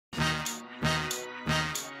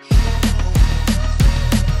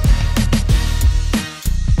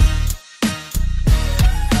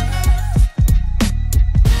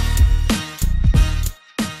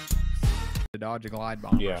dodge a glide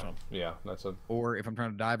bomb or something. Yeah, that's a... Or if I'm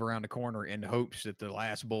trying to dive around a corner in hopes that the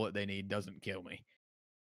last bullet they need doesn't kill me.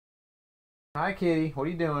 Hi, kitty. What are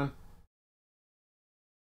you doing?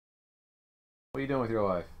 What are you doing with your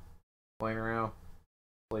life? Playing around?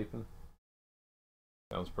 Sleeping?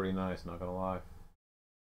 Sounds pretty nice, not gonna lie.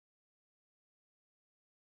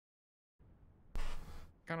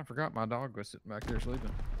 Kind of forgot my dog was sitting back there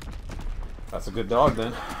sleeping. That's a good dog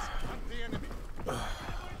then.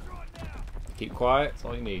 Keep quiet, that's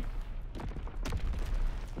all you need.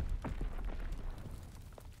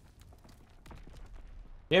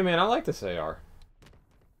 Yeah, man, I like this AR.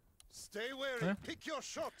 Stay wary. Yeah. Pick your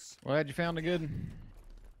shots. Glad you found a good.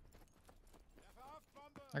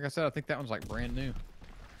 Like I said, I think that one's like brand new.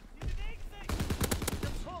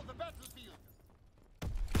 Control the battlefield.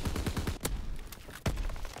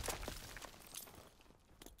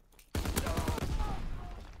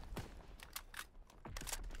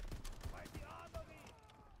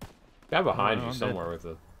 Guy behind you I'm somewhere with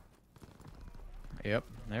a... Yep,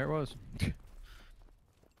 there it was.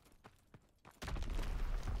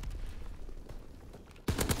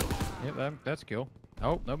 Yep, that's a kill.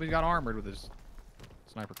 Oh, nobody's got armored with his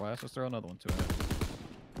sniper class. Let's throw another one to it.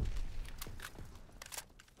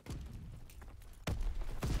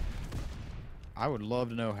 I would love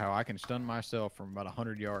to know how I can stun myself from about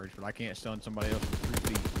 100 yards, but I can't stun somebody else from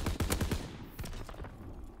 3 feet.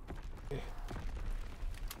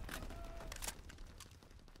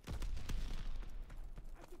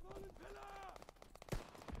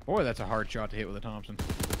 Boy, that's a hard shot to hit with a Thompson.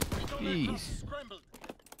 Jeez. Scrambled.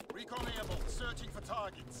 Recon airborne. Searching for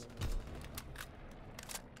targets.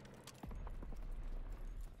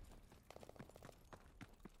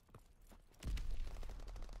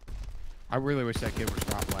 I really wish that kid would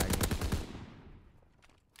stop lagging.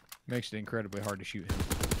 Makes it incredibly hard to shoot him.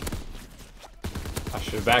 I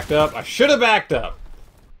should have backed up. I should have backed up.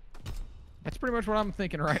 That's pretty much what I'm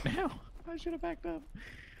thinking right now. I should have backed up.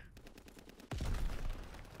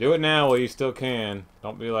 Do it now while you still can.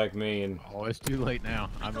 Don't be like me and... Oh, it's too late now.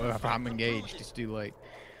 I'm engaged. It's too late.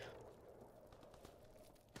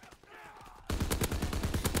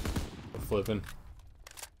 Flipping.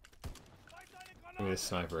 Give me this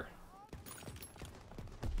sniper.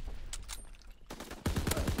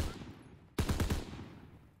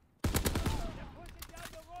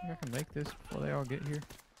 I can make this before they all get here.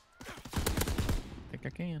 I think I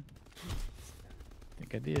can. I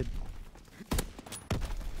think I did.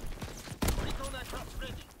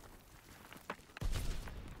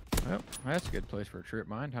 Well, that's a good place for a trip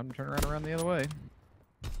mine. Time to turn around the other way.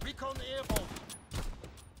 Recon airborne.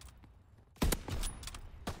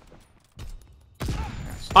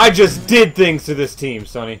 I just did things to this team,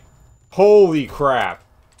 Sonny. Holy crap.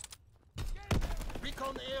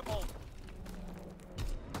 Recon airborne.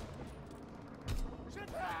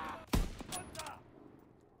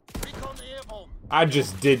 Recon airborne. I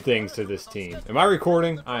just did things to this team. Am I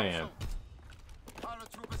recording? I am.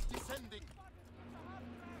 Paratroopers descending.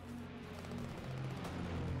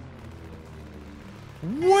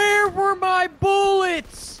 Where were my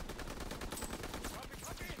bullets?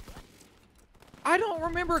 I don't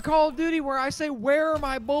remember Call of Duty where I say, where are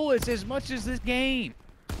my bullets as much as this game.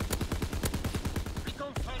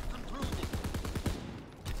 Recon flight concluded.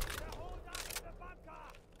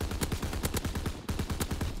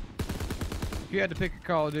 If you had to pick a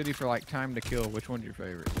Call of Duty for like time to kill, which one's your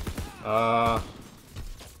favorite?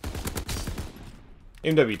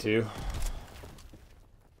 MW2.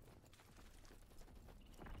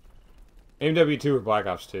 MW2 or Black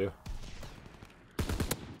Ops 2.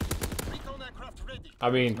 Recon aircraft ready. I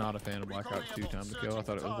mean, Not a fan of Black Ops 2 time to kill. I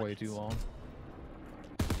thought it was way too long.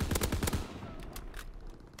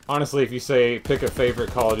 honestly, if you say pick a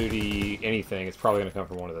favorite Call of Duty anything, it's probably going to come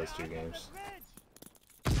from one of those two games.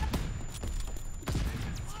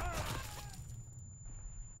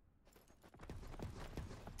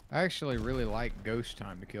 I actually really like Ghost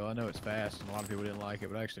Time to Kill. I know it's fast and a lot of people didn't like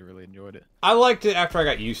it, but I actually really enjoyed it. I liked it after I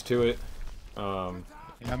got used to it.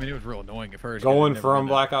 Yeah, I mean, it was real annoying at first. Going from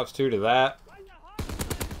Black Ops 2 to that.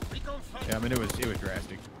 Yeah, I mean, it was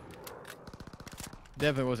drastic.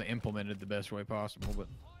 Definitely wasn't implemented the best way possible, but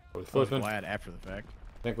I was glad after the fact.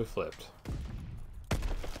 I think we flipped.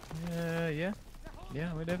 Yeah,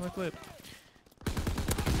 we definitely flipped.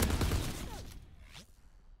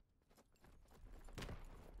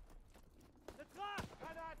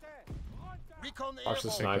 Watch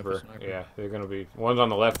the sniper. Yeah, they're gonna be. One's on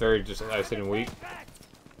the left there, just sitting weak.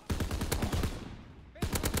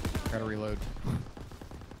 Gotta reload.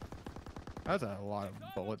 That's a lot of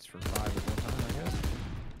bullets for 5 at one time, I guess.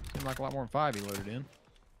 Seemed like a lot more than 5 he loaded in.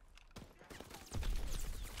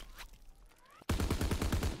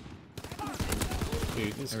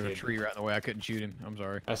 Dude, this There was a kid. tree right in the way. I couldn't shoot him. I'm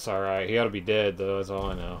sorry. That's alright. He ought to be dead, though. That's all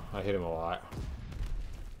I know. I hit him a lot.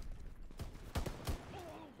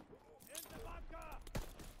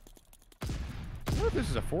 I wonder if this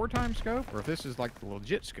is a 4x scope or if this is like the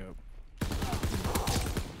legit scope.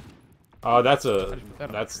 Oh, that's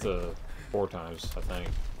That's the 4 times, I think.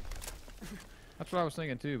 That's what I was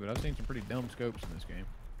thinking too, but I've seen some pretty dumb scopes in this game.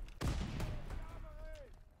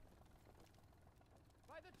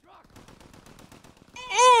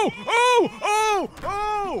 Oh! Oh! Oh!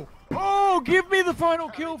 Oh! Oh! Give me the final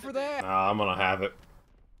kill for that! Nah, I'm gonna have it.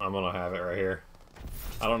 I'm gonna have it right here.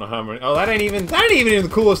 I don't know how many. Oh, that ain't even the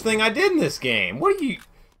coolest thing I did in this game. What are you?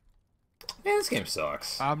 Man, this game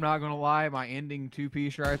sucks. I'm not gonna lie, my ending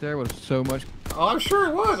 2-piece right there was so much. Oh, I'm sure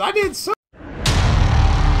it was. I did so